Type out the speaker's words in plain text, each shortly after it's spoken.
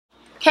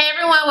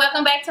everyone,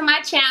 welcome back to my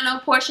channel.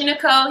 Porchia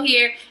Nicole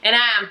here, and I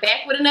am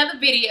back with another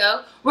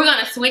video. We're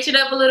gonna switch it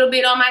up a little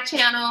bit on my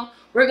channel.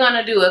 We're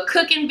gonna do a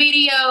cooking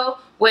video.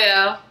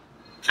 Well,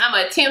 I'm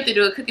gonna attempt to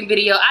do a cooking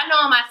video. I know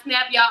on my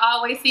Snap, y'all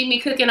always see me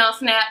cooking on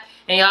Snap,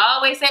 and y'all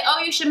always say,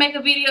 oh, you should make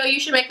a video, you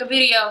should make a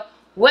video.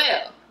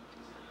 Well,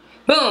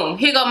 boom,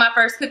 here go my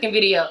first cooking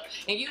video.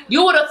 And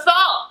you would have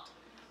thought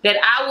that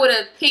I would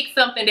have picked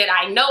something that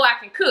I know I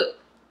can cook,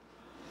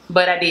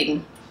 but I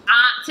didn't.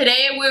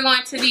 Today we're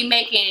going to be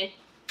making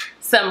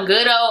some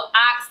good old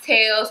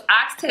oxtails.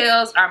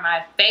 Oxtails are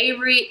my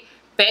favorite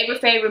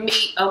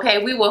meat.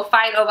 Okay, we will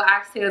fight over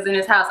oxtails in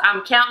this house.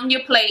 I'm counting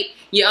your plate.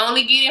 You're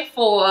only getting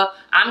 4.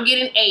 I'm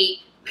getting 8.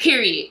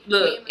 Period.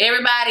 Look,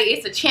 everybody,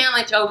 it's a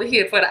challenge over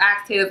here for the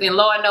oxtails, and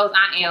Lord knows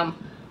I am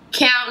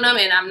counting them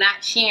and I'm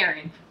not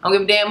sharing. I don't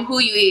give a damn who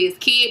you is,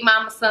 kid,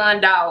 mama,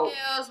 son, dog.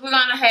 We're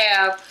gonna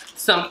have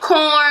some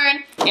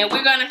corn, and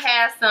we're gonna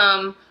have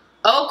some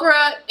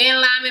okra and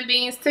lima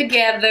beans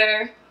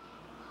together,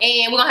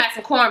 and we're gonna have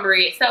some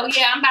cornbread. So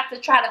yeah, I'm about to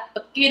try to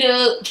fuck it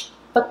up.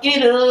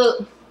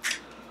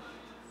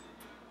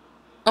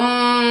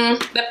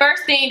 The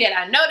first thing that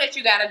I know that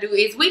you gotta do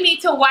is we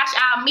need to wash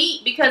our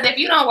meat, because if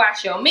you don't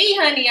wash your meat,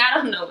 honey, I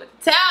don't know what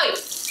to tell you.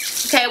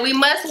 Okay, we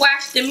must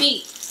wash the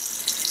meat.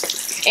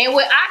 And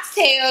with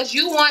oxtails,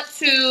 you want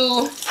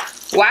to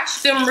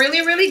wash them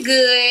really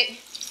good,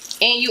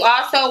 and you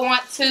also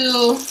want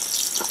to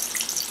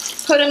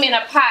put them in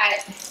a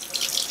pot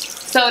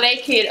so they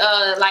could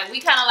like, we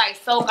kind of like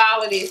soak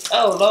all of this.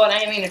 Oh Lord, I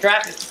didn't mean to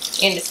drop it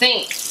in the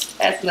sink.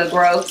 That's a little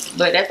gross,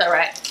 but that's all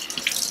right.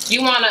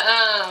 You want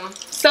to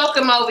soak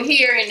them over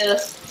here in a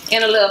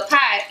little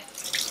pot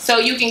so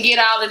you can get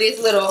all of this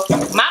little,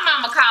 my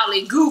mama call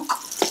it gook,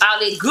 all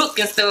that gook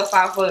and stuff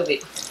off of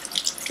it.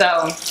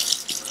 So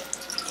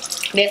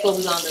that's what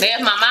we're gonna do.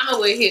 There's my mama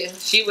with here.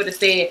 She would have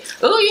said,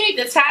 oh, you need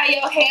to tie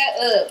your hair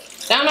up.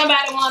 Don't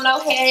nobody want no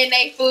hair in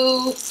their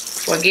food.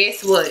 Well,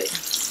 guess what?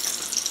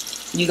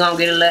 You gonna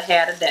get a little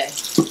hair today.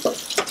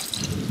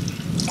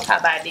 How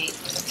about this?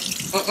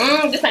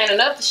 This ain't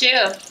enough to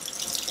share.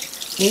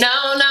 No.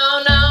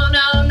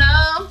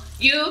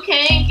 You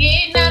can't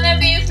get none of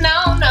this,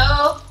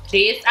 no.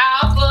 This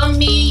all for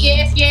me,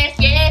 yes.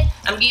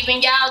 I'm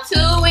giving y'all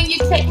 2 when you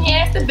take me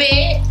ass to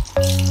bed.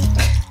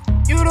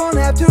 You don't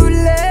have to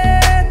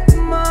let the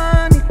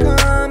money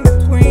come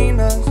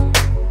between us.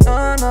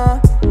 No.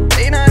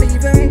 They not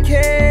even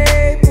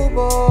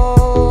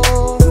capable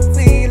to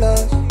feel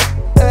us.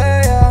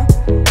 Yeah.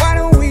 Why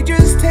don't we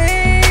just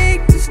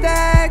take the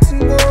stacks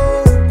and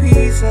go to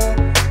pizza?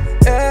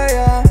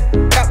 Yeah.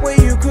 That way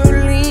you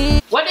could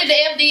leave. What did the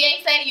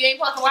FDA say? You ain't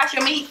supposed to wash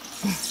your meat?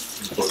 You're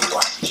supposed to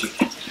wash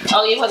chicken.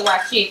 Oh, you're supposed to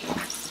wash chicken.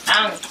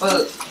 I don't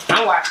fuck.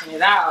 I'm washing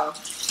it all.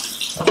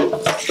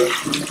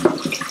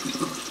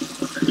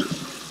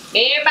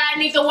 Everybody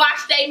needs to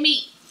wash their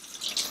meat.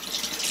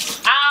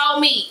 All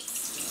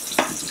meats.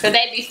 Cause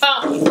they be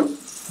funky.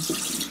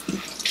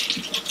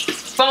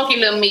 Funky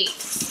little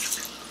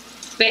meats.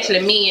 Especially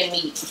men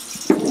meat.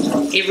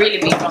 It really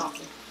be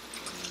funky.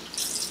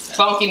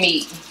 Funky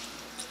meat.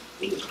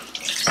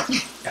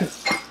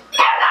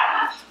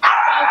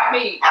 Funky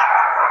meat.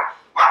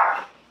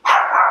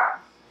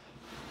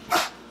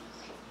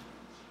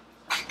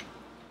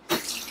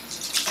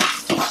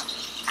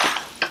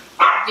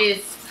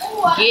 Just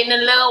getting a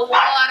little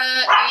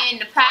water in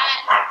the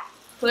pot.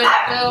 Put a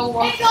little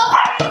water.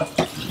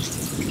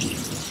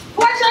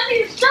 Portia, I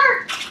need a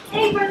shirt.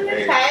 Hey, brother.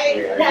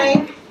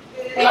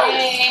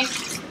 Hey.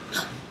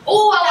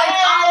 Oh, I like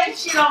all that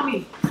shit on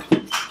me.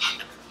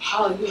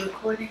 Oh, you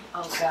recording?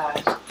 Oh,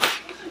 gosh.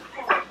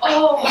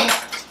 Oh.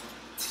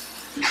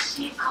 This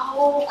shit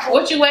cold.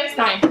 What you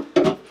wasting?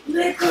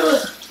 Liquor.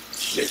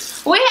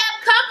 We have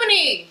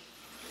company.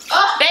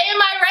 They in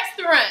my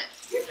restaurant.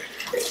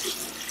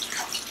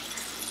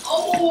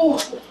 Oh.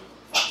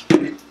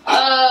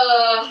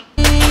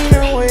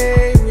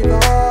 Away with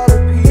all the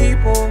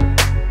people.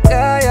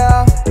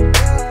 Yeah.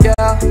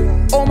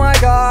 Oh my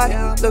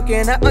God,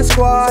 looking at my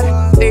squad.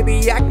 They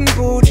be acting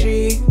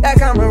Gucci,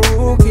 like I'm a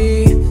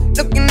rookie.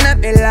 Looking at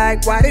me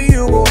like, why do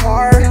you go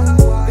hard?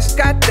 Cause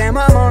goddamn,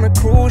 I'm on a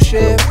cruise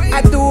ship.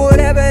 I do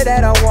whatever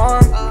that I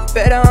want.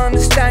 Better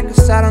understand,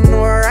 cause I don't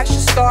know where I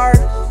should start.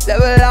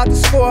 Level out the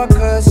score,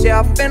 cause yeah,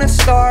 I'm finna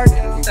start.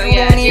 So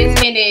yeah, I just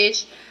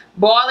finished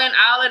boiling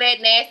all of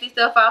that nasty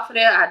stuff off of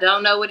there. I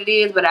don't know what it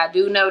is, but I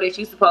do know that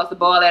you're supposed to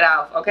boil that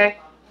off, okay?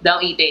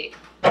 Don't eat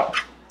that.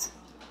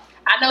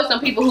 I know some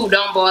people who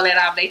don't boil that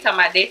off. They talking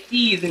about that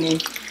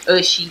seasoning.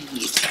 Shit.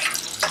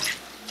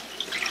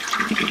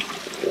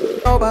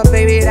 Oh, but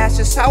baby, that's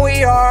just how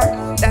we are.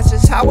 That's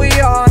just how we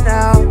are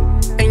now.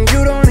 And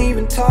you don't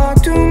even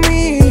talk to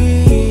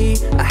me.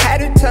 I had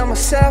to tell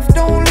myself,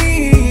 don't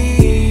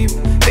leave.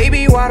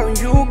 Baby, why don't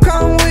you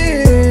come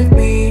with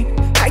me?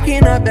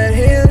 Hiking up that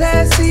hill,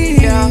 that's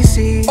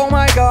easy. Oh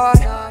my God,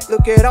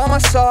 look at all my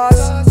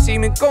sauce. See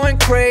me going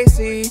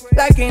crazy,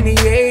 like in the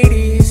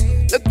 80s.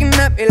 Looking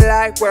at me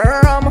like, where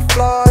are all my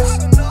flaws?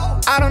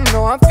 I don't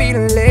know, I'm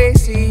feeling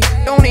lazy.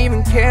 Don't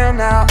even care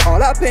now.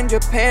 All up in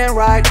Japan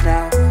right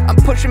now. I'm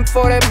pushing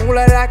for that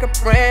moolah like a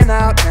brand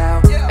out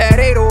now. That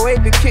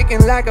 808 be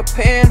kicking like a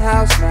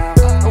penthouse now.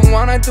 Don't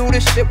wanna do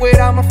this shit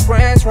without my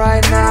friends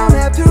right now.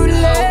 We're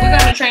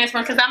gonna transfer,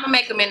 because I'm gonna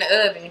make them in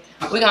the oven.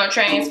 We're gonna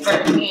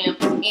transfer him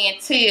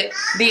into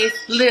this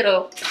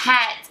little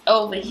pot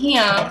over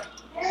here.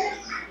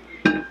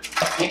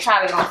 It's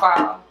probably gonna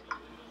fall.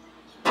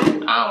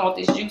 I don't want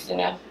this juice in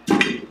there.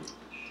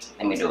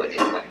 Let me do it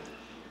this way.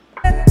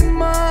 Let the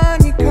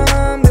money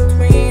come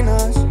between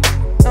us.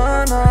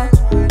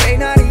 They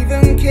not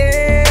even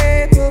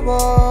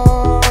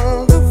capable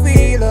to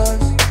feel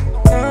us.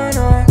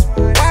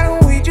 Why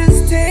don't we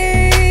just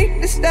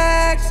take the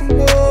stacks and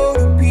go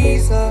to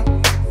pizza?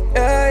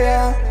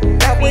 Yeah.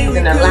 That way we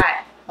Season a could.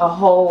 lot, a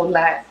whole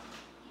lot,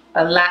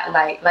 a lot.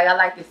 Like I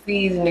like to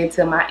season it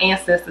till my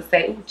ancestors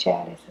say, "Ooh,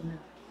 child, that's enough."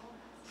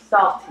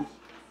 Salty.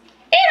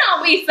 It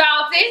don't be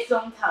salty.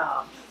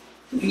 Sometimes.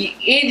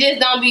 It just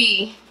don't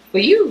be for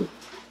you.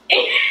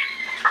 It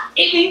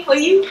be for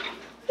you.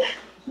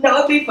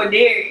 No, it be for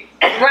Derek.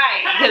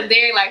 Right, because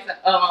Derek likes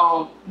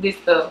this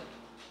stuff.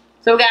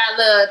 So we got a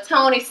little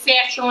Tony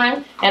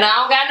Szechuan, and I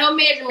don't got no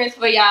measurements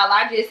for y'all.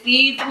 I just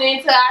season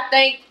into, I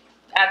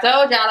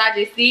told y'all I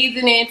just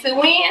season into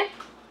when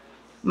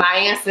my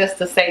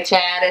ancestors say,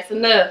 child, that's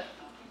enough.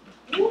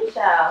 Ooh,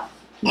 child.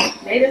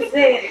 They just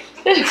said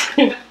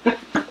it.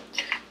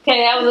 Okay,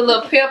 that was a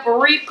little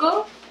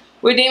paprika.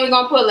 Well, then we're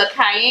gonna put a little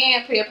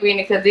cayenne pepper in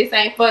it, because this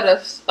ain't for the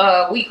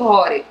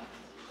weak-hearted.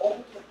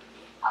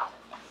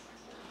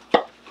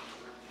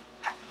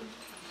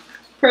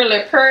 Put a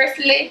little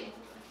parsley.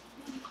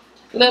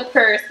 Little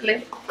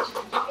parsley.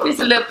 Just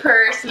a little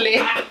parsley.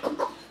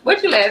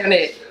 What you laughing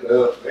at?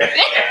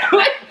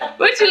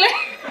 What you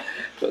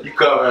laughing? You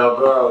call me out,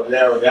 girl. I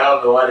don't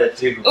know why that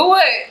tickled me.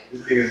 What?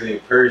 This nigga's in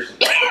person.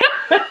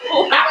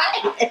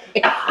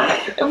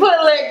 Put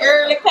a little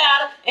girly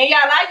powder. And y'all,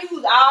 I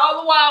use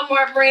all the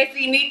Walmart brands.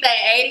 See, anything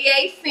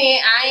 88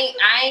 cents. I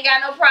ain't got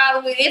no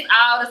problem with it. It's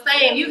all the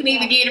same. You can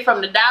even get it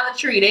from the Dollar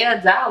Tree.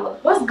 They're $1.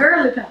 What's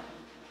girly powder?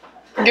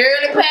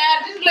 Girly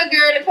powder, just a little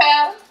girly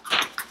powder.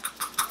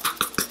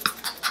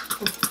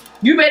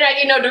 You better not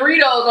get no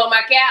Doritos on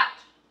my couch.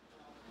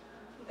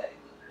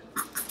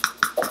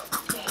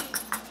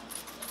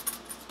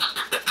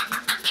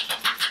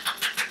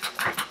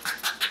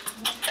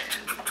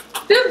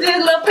 Just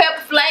little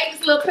pepper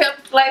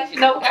flakes, you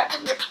know, got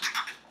some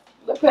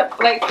little pepper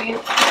flakes in.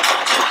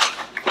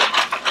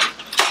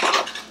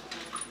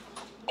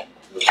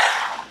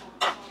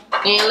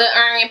 And a little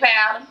onion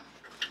powder.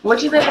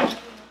 What you think?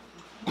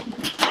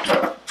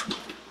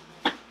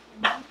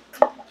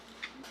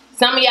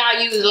 Some of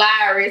y'all use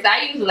Lyrus.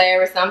 I use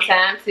Lyrus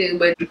sometimes too,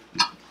 but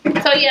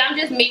so yeah, I'm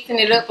just mixing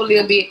it up a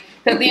little bit,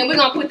 because then we're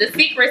gonna put the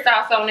secret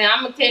sauce on there.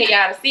 I'm gonna tell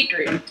y'all the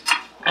secret, and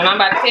I'm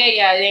about to tell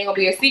y'all it ain't gonna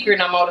be a secret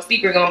no more. The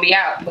secret gonna be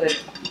out, but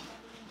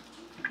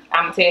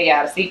I'm gonna tell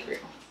y'all the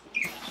secret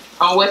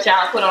on what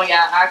y'all put on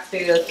y'all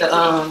oxtails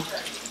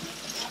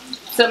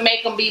to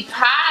make them be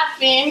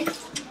popping.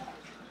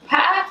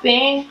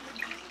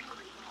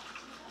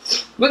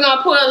 We're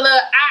gonna put a little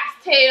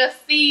oxtail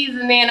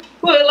seasoning.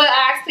 Put a little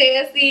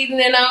oxtail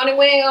seasoning on it.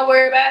 We ain't gonna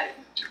worry about it.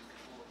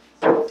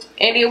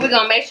 And then we're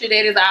gonna make sure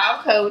that it's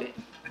all coated,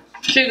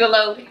 sugar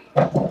loaded.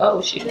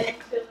 Oh shit.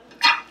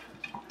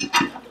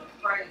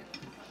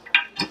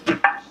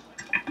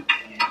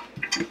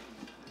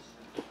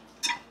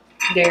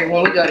 Derek,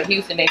 when we go to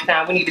Houston next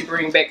time, we need to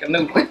bring back a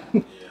new one.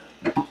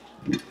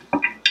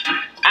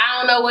 I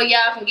don't know where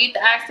y'all can get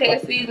the oxtail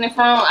seasoning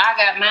from. I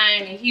got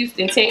mine in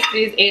Houston,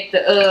 Texas, at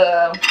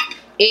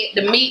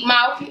the meat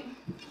market.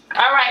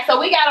 All right, so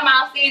we got them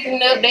all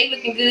seasoned up. They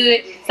looking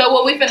good. So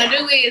what we finna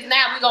do is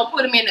now we gonna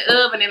put them in the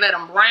oven and let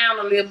them brown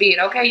a little bit.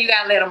 Okay, you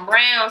gotta let them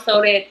brown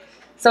so that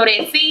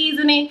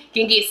seasoning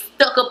can get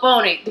stuck up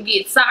on it, to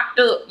get socked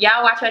up.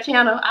 Y'all watch her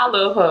channel. I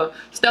love her.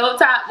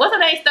 Stovetop. What's her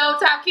name?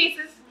 Stovetop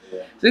Kisses.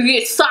 So you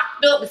get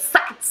socked up and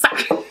sock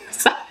it.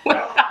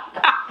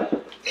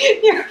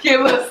 You get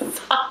a little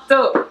socked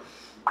up.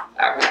 All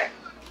right.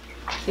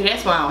 See,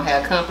 that's why I don't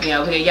have company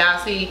over here. Y'all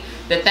see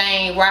the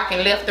thing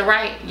rocking left to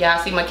right?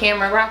 Y'all see my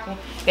camera rocking?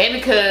 That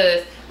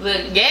because,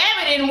 look,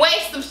 Gabby didn't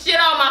waste some shit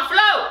on my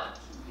floor.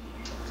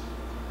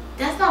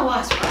 That's not why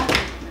it's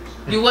rocking.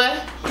 You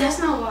what? That's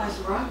not why it's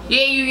rocking.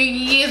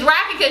 Yeah, it's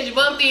rocking because you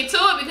bumped into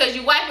it, because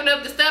you wiping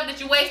up the stuff that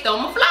you wasted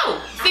on my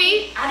floor.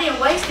 See? I didn't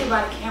waste it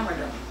by the camera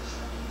though.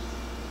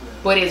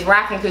 But it's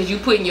rocking because you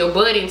putting your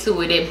butt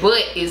into it. That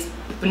butt is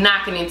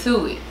knocking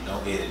into it.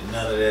 Don't get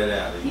none of that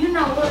out of you. You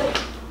know what?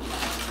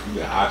 You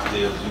got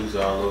oxtail juice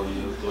all over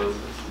your clothes.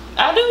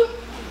 I do.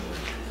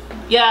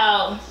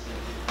 Y'all,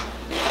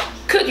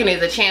 cooking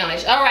is a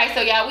challenge. All right,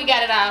 so y'all, we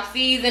got it all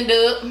seasoned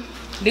up.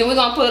 Then we're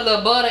gonna put a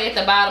little butter at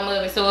the bottom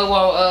of it so it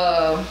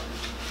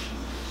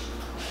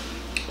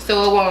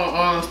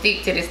won't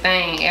stick to this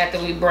thing after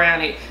we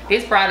brown it.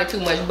 This probably too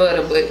much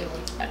butter, but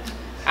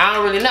I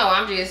don't really know.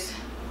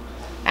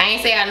 I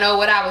ain't say I know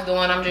what I was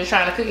doing. I'm just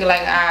trying to cook it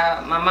like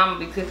my mama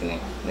be cooking it.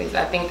 At least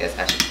I think that's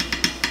how she.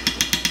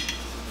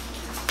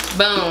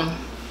 Boom.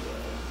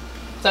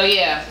 So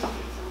yeah,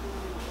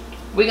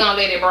 we're gonna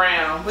let it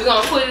brown. We're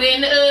gonna put it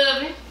in the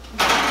oven.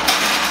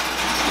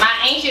 My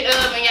ancient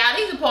oven, y'all.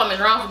 These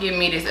apartments wrong for giving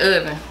me this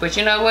oven, but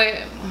you know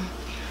what?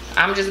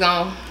 I'm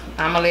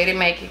gonna let it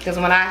make it. Cause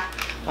when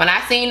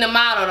I seen the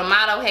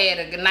model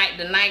had the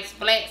nice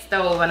flat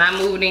stove, and I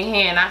moved in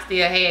here and I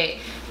still had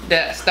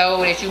the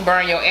stove that you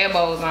burn your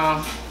elbows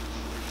on.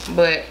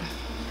 But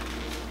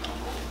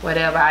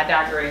whatever, I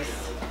digress.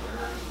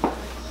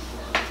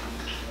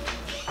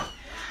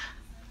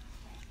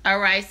 All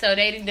right, so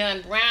they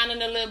done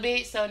browning a little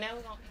bit. So now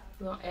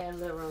we're gonna add a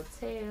little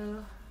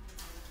rotel,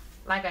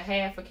 like a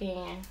half a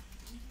can.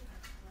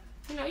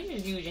 You know, you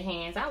just use your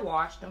hands. I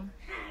washed them.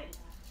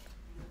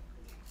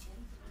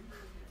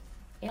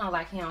 He don't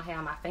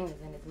have my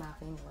fingers in his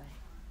mouth anyway.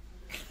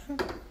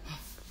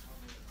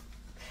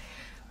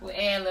 We'll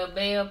add a little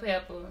bell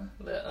pepper,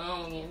 little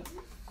onions.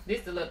 This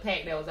is the little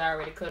pack that was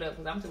already cut up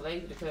because I'm too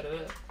lazy to cut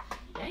it up.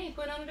 They ain't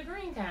put under the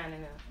green kind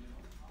enough.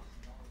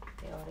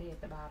 They already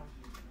at the bottom.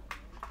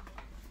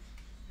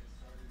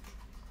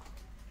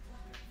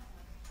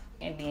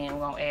 And then we're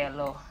gonna add a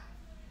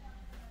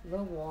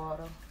little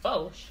water.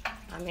 Oh,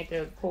 I meant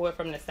to pour it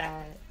from the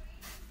side.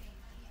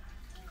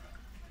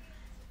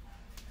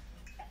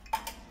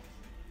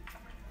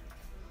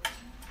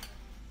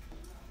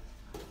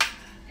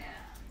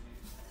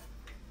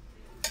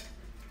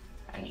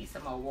 I need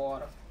some more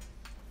water.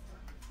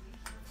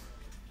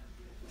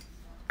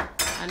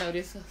 I know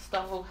this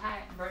stove hot,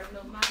 burning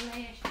up my lashes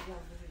over here.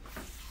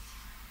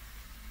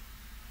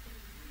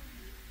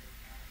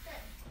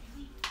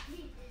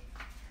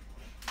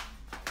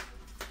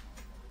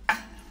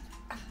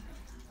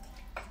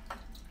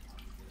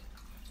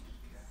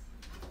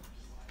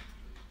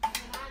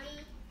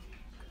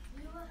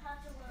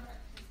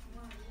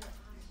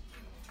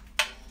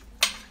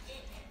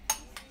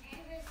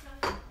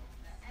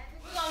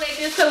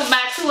 This took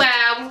about 2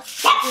 hours.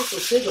 This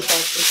is sugar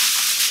factory.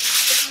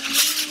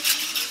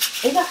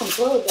 They got some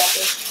clothes out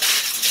there.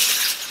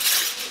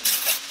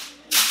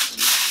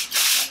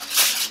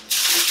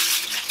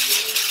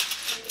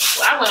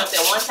 Well, I went up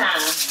there one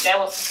time. That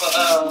was for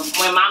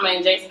when Mama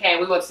and Jason came.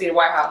 We went to see the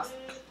White House.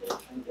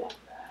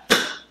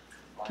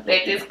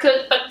 Let this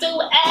cook for 2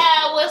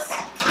 hours.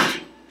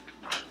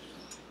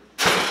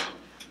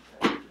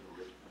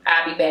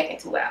 I'll be back in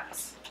 2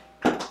 hours.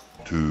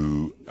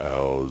 2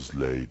 hours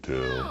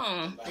later.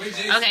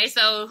 Okay,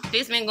 so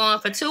this been going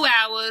for 2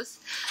 hours.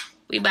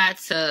 We about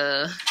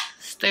to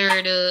stir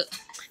it up.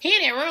 He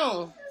in that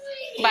room.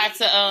 About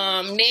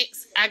to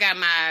next, I got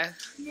my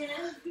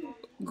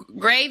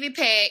gravy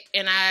pack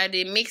and I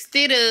did mixed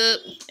it up,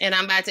 and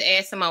I'm about to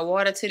add some more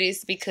water to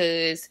this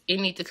because it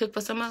needs to cook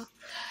for some more,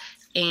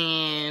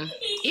 and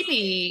it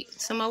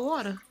needs some more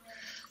water.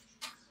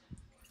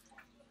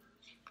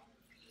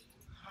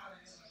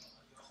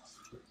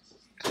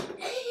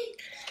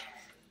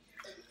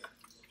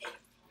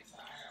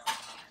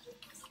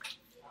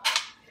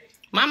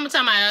 Mama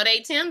talking about, are they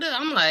tender?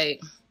 I'm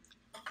like,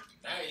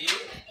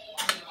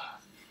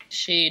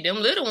 shit, them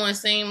little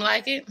ones seem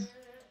like it.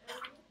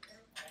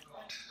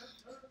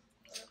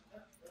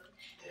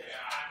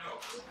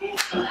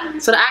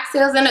 So the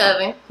oxtails in the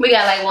oven. We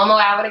got like 1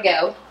 more hour to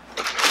go.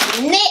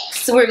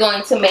 Next, we're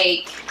going to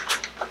make,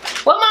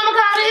 what Mama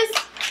call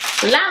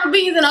this? Lima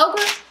beans and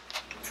okra?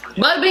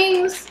 Butter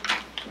beans?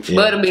 Yeah.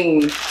 Butter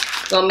beans.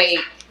 Gonna make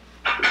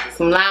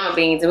some lima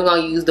beans, and we're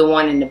gonna use the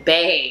one in the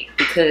bag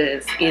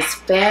because it's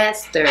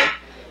faster.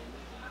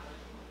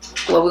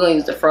 Well, we're gonna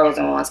use the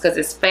frozen ones because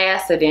it's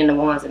faster than the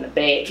ones in the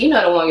bag. You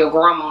know, the one your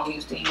grandma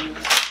used to use.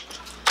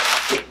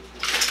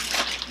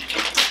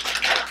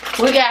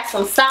 We got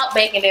some salt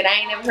bacon that I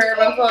ain't never heard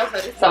of before.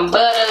 So there's some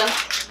butter,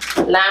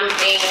 lima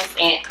beans,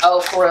 and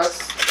okra,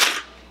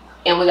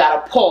 and we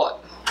got a pork.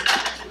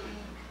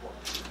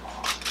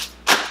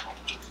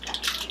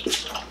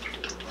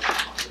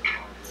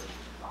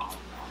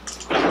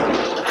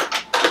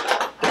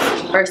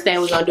 First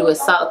thing we're gonna do is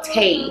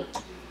saute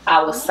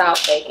our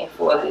salt bacon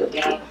for a little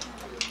bit.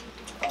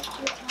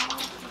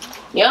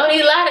 You don't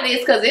need a lot of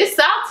this because it's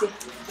salty.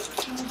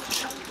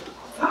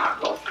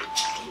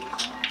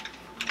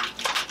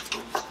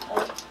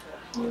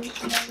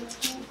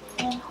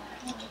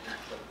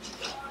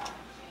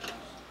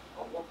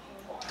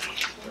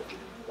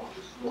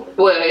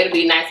 Well, it'll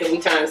be nice if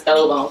we turn the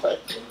stove on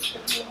first.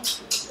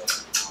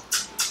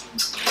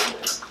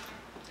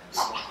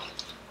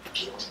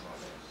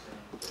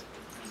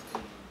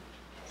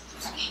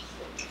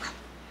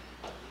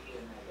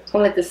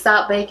 We'll let the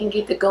salt bacon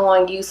get to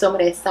going. Use some of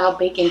that salt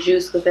bacon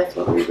juice because that's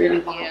what we really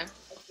want. Yeah.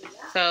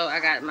 So I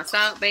got my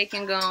salt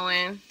bacon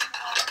going.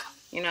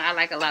 You know, I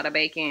like a lot of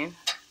bacon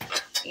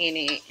in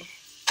it.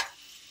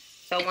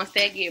 So once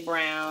that get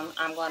brown,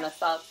 I'm going to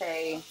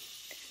saute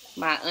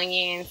my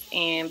onions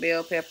and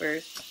bell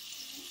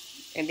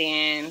peppers. And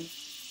then,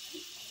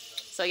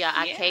 so y'all,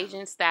 I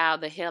Cajun style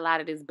the hell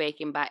out of this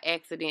bacon by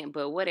accident,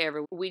 but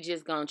whatever. We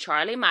just gonna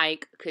Charlie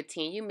Mike,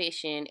 continue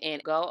mission,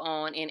 and go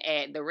on and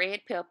add the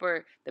red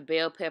pepper, the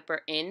bell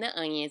pepper, and the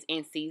onions,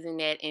 and season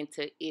that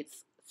until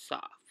it's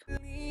soft.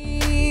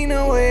 Lean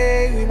walking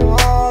away with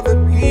all the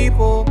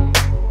people.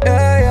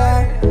 Yeah,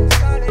 yeah.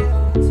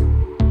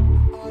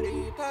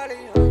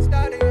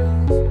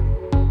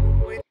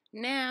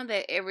 Now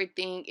that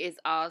everything is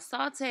all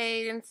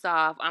sauteed and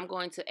soft, I'm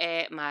going to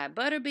add my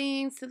butter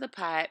beans to the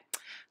pot.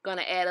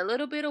 Gonna add a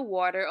little bit of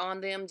water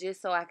on them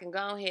just so I can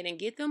go ahead and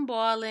get them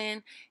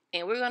boiling.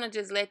 And we're gonna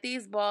just let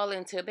these boil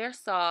until they're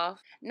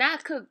soft.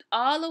 Not cooked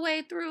all the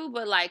way through,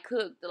 but like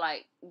cooked,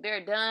 like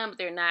they're done, but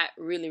they're not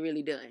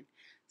really done.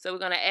 So we're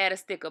gonna add a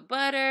stick of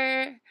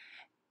butter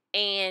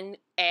and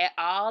add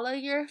all of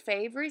your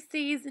favorite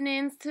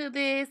seasonings to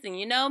this. And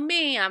you know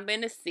me, I'm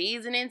been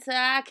seasoning till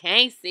I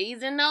can't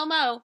season no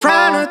more.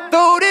 Trying to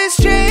throw this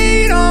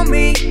shade on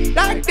me,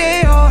 like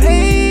they all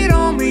hate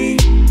on me.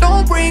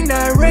 Don't bring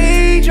that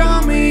rage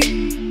on me.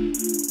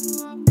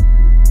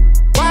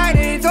 Why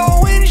they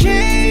throwing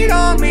shade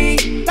on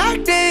me,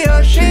 like they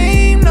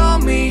ashamed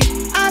of me?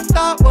 I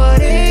thought,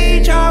 what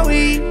age are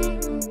we?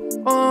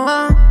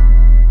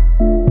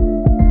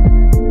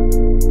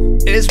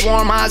 It's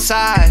warm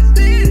outside,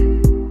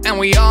 and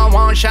we all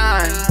want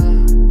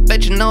shine.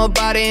 Bet you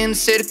nobody in the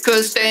city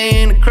could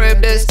stay in the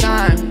crib this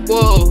time.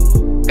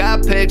 Whoa,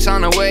 got pics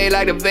on the way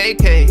like a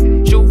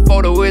vacay. Shoot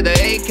photo with the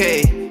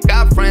AK.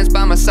 Got friends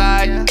by my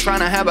side, trying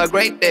to have a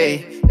great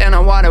day. Then I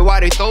wonder why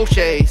they throw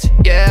shades.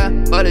 Yeah,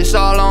 but it's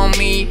all on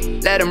me.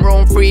 Let them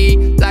roam free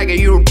like a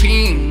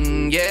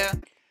European. Yeah.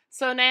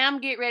 So now I'm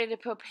getting ready to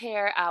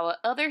prepare our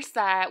other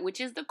side, which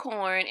is the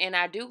corn. And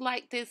I do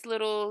like this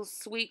little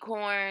sweet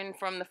corn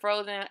from the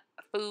frozen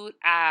food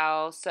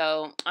aisle.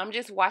 So I'm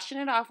just washing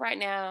it off right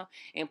now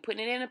and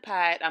putting it in a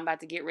pot. I'm about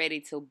to get ready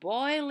to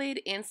boil it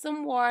in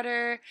some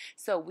water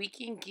so we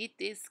can get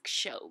this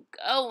show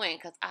going,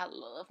 because I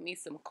love me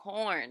some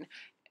corn.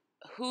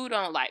 Who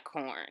don't like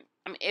corn?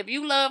 I mean, if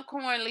you love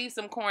corn, leave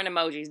some corn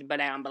emojis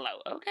down below,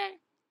 okay?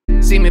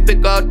 See me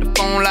pick up the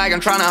phone like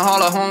I'm trying to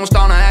haul a home,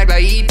 starting to act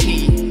like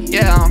E.T.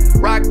 Yeah,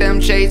 rock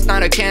them shades, now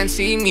they can't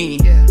see me.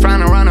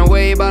 Trying to run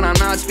away, but I'm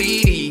not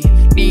speedy.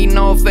 Need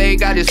no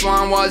fake, I just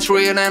want what's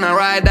real, and I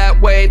ride that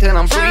way till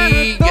I'm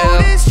free. Yeah. Throw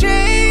this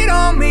shade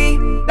on me,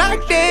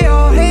 like they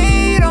all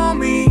hate on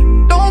me.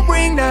 Don't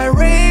bring that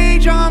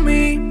rage on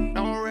me.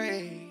 No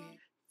rage.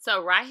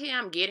 So right here,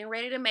 I'm getting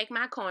ready to make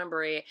my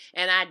cornbread,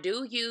 and I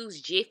do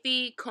use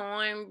Jiffy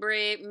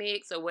cornbread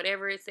mix or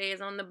whatever it says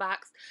on the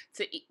box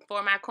to eat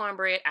for my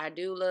cornbread. I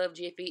do love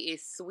Jiffy.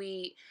 It's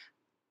sweet.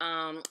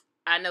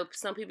 I know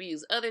some people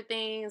use other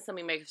things. Some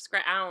people make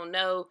scratch. I don't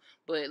know,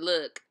 but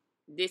look,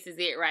 this is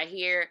it right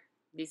here.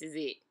 This is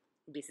it.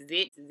 This is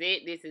it. This is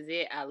it. This is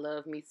it. I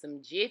love me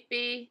some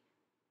Jiffy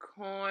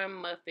corn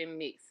muffin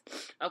mix.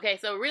 Okay,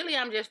 so really,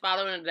 I'm just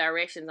following the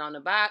directions on the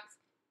box.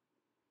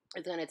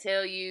 It's going to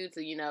tell you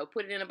to, you know,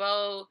 put it in a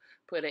bowl,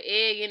 put an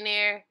egg in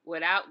there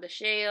without the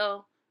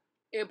shell,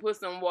 and put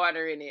some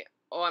water in it.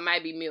 Or it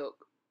might be milk.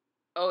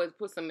 Oh, it's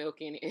put some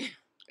milk in it.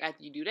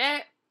 After you do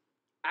that,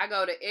 I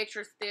go the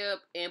extra step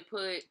and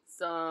put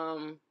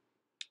some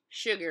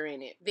sugar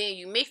in it. Then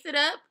you mix it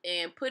up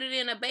and put it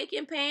in a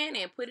baking pan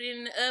and put it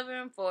in the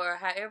oven for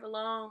however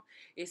long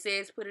it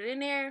says put it in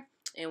there.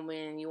 And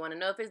when you want to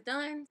know if it's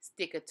done,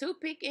 stick a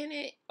toothpick in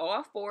it or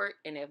a fork,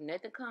 and if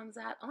nothing comes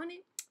out on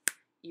it,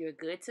 you're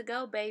good to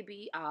go,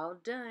 baby. All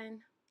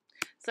done.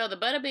 So the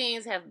butter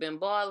beans have been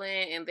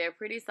boiling and they're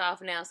pretty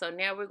soft now. So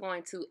now we're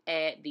going to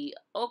add the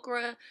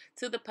okra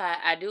to the pot.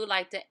 I do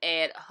like to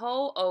add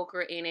whole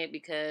okra in it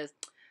because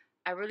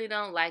I really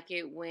don't like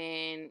it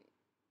when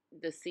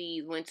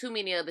too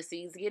many of the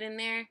seeds get in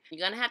there.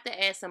 You're going to have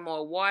to add some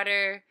more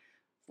water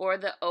for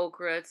the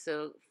okra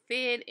to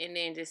fit, and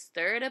then just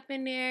stir it up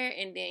in there,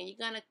 and then you're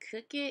going to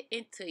cook it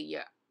until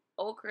your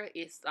okra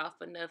is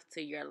soft enough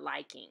to your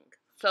liking.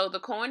 So the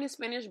corn is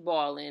finished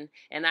boiling,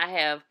 and I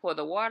have poured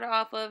the water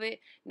off of it.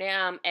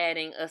 Now I'm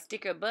adding a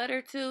stick of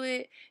butter to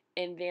it,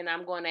 and then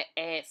I'm going to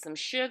add some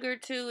sugar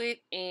to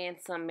it and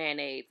some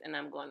mayonnaise. And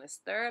I'm going to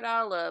stir it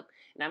all up,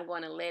 and I'm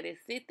going to let it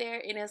sit there.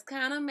 And it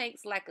kind of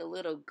makes like a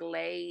little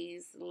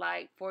glaze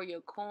like for your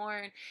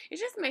corn. It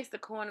just makes the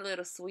corn a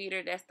little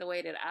sweeter. That's the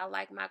way that I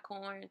like my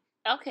corn.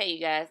 Okay,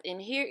 you guys,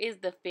 and here is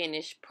the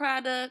finished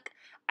product.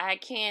 I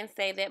can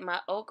say that my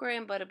okra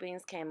and butter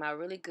beans came out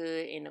really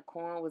good, and the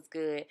corn was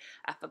good.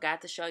 I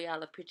forgot to show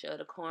y'all a picture of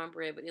the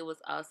cornbread, but it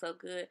was also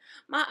good.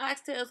 My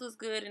oxtails was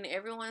good, and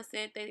everyone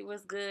said that it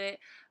was good.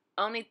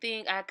 Only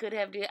thing I could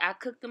have did, I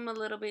cooked them a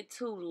little bit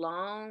too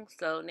long,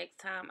 so next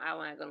time I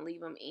wasn't going to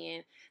leave them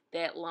in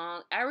that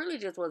long. I really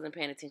just wasn't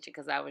paying attention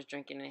because I was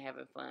drinking and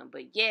having fun.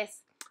 But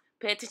yes,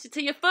 pay attention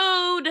to your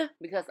food,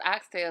 because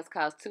oxtails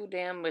cost too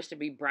damn much to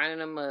be browning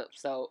them up.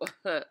 So,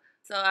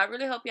 so I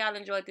really hope y'all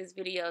enjoyed this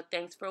video.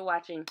 Thanks for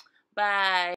watching. Bye.